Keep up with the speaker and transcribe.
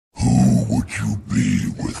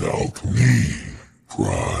Without me,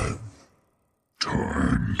 crime.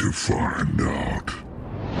 Time to find out.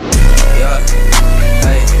 Yeah,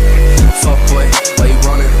 hey, fuck boy, why you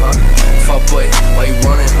running, huh? Fuck boy, why you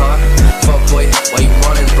running, huh? Fuck boy, why you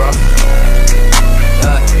running, bro?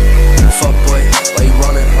 Yeah, fuck boy, why you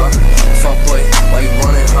running, huh? Fuck boy, why you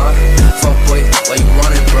running, huh? Fuck boy, why you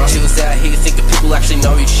running, bro? She was out here thinking people actually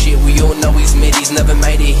know his shit. We all know he's mid, he's never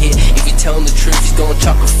made it hit. If you tell him the truth, he's gonna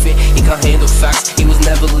chuck a fit. He can't handle facts, he was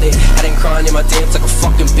never lit. Had him crying in my dance like a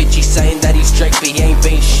fucking bitch. He's saying that he's Drake, but he ain't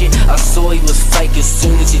been shit. I saw he was fake as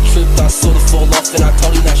soon as he tripped. I saw the fall off and I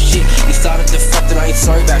told him that shit. He started deflecting, I ain't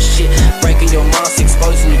sorry about shit. Breaking your mask,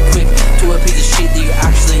 exposing you quick to a piece of shit that you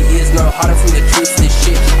actually is. No hiding from the truth of this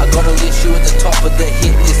shit. I gotta list you at the top of the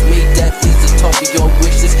hit list. Me, that is the top of your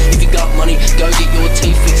wish list. If you got money, go get your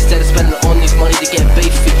teeth fixed. Instead of spending on this money to get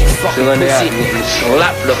beef fit, you fucking pussy.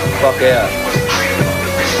 Slap the fuck out.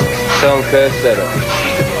 Someone cursed at her.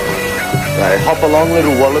 Like, hop along,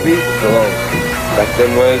 little wallaby. Come on. Back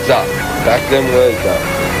them words up. Back them words up.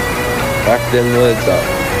 Back them words up.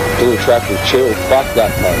 Do a track with chill. Fuck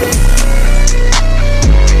that, man.